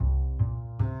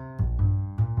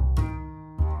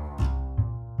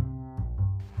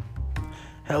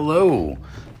Hello.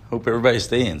 Hope everybody's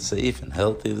staying safe and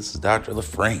healthy. This is Dr.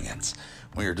 LaFrance.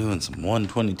 We are doing some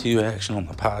 122 action on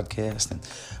the podcast, and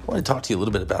I want to talk to you a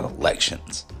little bit about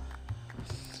elections.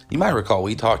 You might recall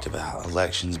we talked about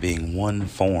elections being one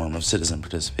form of citizen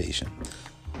participation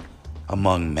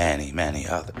among many, many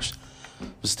others.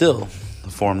 But still,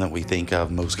 the form that we think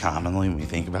of most commonly when we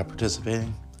think about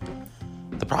participating.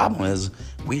 The problem is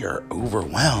we are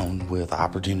overwhelmed with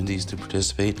opportunities to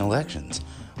participate in elections.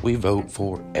 We vote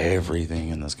for everything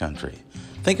in this country.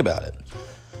 Think about it.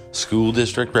 School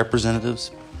district representatives,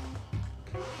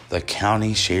 the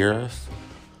county sheriff,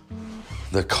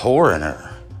 the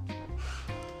coroner,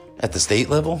 at the state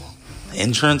level,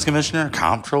 insurance commissioner,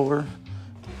 comptroller.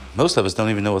 Most of us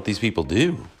don't even know what these people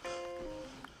do.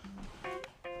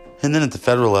 And then at the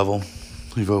federal level,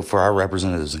 we vote for our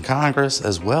representatives in Congress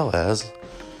as well as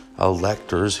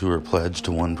electors who are pledged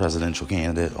to one presidential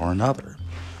candidate or another.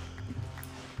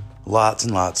 Lots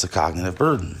and lots of cognitive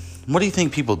burden. What do you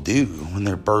think people do when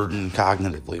they're burdened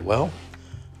cognitively? Well,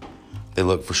 they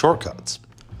look for shortcuts.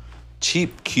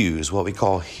 Cheap cues, what we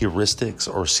call heuristics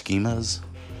or schemas,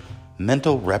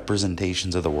 mental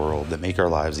representations of the world that make our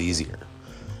lives easier.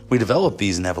 We develop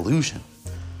these in evolution.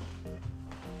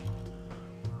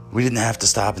 We didn't have to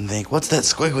stop and think, what's that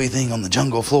squiggly thing on the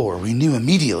jungle floor? We knew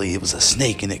immediately it was a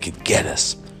snake and it could get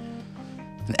us.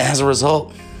 And as a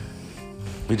result,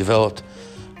 we developed,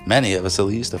 many of us at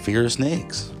least, a fear of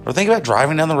snakes. Or think about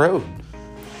driving down the road.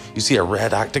 You see a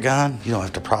red octagon, you don't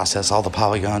have to process all the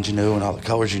polygons you know and all the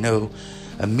colors you know.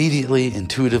 Immediately,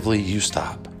 intuitively, you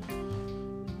stop.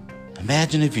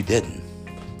 Imagine if you didn't.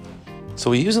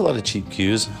 So we use a lot of cheap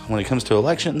cues when it comes to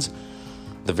elections.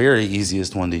 The very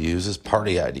easiest one to use is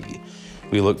party ID.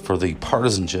 We look for the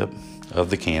partisanship of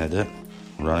the candidate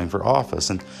running for office.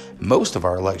 And most of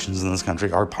our elections in this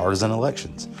country are partisan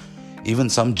elections. Even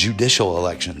some judicial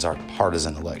elections are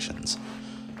partisan elections.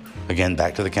 Again,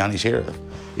 back to the county sheriff.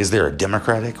 Is there a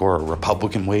Democratic or a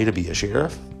Republican way to be a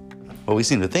sheriff? Well, we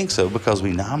seem to think so because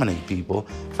we nominate people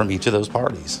from each of those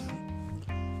parties.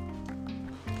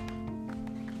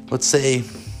 Let's say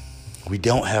we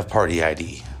don't have party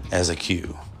ID as a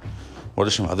cue. What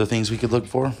are some other things we could look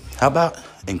for? How about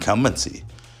incumbency?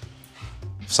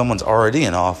 If someone's already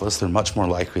in office, they're much more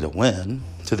likely to win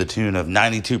to the tune of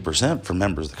 92% for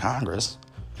members of Congress.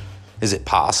 Is it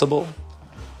possible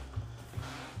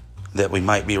that we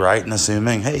might be right in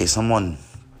assuming, hey, someone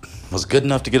was good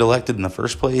enough to get elected in the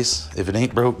first place? If it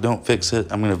ain't broke, don't fix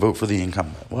it. I'm going to vote for the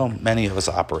incumbent. Well, many of us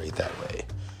operate that way.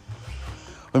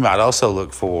 We might also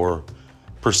look for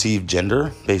perceived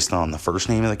gender based on the first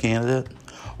name of the candidate,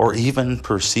 or even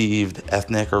perceived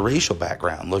ethnic or racial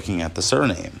background looking at the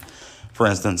surname. For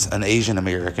instance, an Asian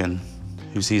American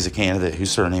who sees a candidate whose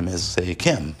surname is, say,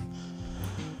 Kim,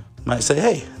 might say,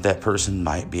 hey, that person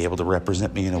might be able to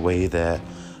represent me in a way that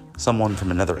someone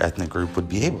from another ethnic group would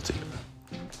be able to.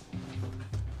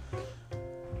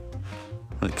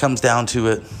 When it comes down to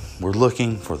it, we're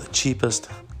looking for the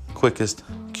cheapest, quickest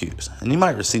cues. And you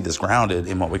might see this grounded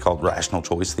in what we call rational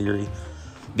choice theory.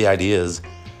 The idea is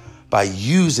by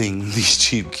using these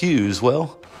cheap cues,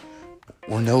 well,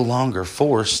 we're no longer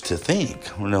forced to think.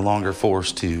 We're no longer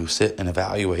forced to sit and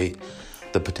evaluate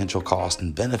the potential cost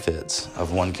and benefits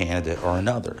of one candidate or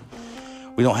another.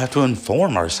 We don't have to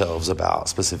inform ourselves about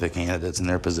specific candidates and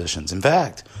their positions. In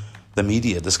fact, the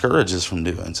media discourages from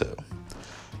doing so.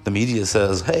 The media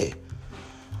says, hey,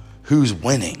 who's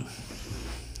winning?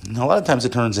 And a lot of times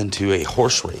it turns into a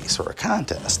horse race or a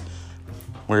contest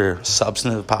where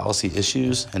substantive policy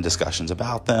issues and discussions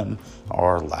about them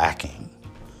are lacking.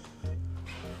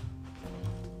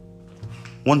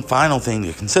 One final thing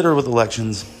to consider with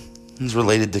elections is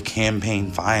related to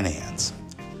campaign finance.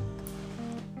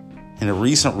 In a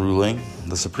recent ruling,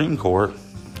 the Supreme Court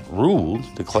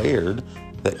declared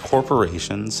that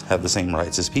corporations have the same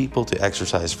rights as people to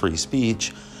exercise free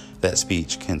speech. That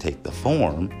speech can take the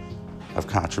form of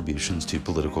contributions to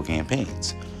political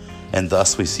campaigns. And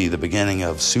thus we see the beginning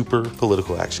of super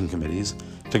political action committees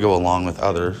to go along with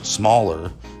other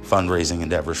smaller fundraising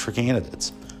endeavors for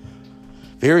candidates.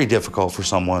 Very difficult for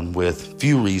someone with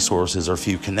few resources or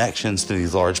few connections to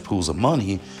these large pools of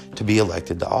money to be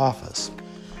elected to office.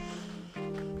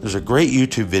 There's a great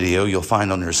YouTube video you'll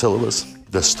find on your syllabus,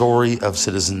 The Story of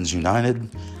Citizens United.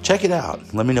 Check it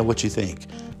out. Let me know what you think.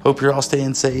 Hope you're all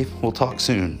staying safe. We'll talk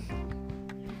soon.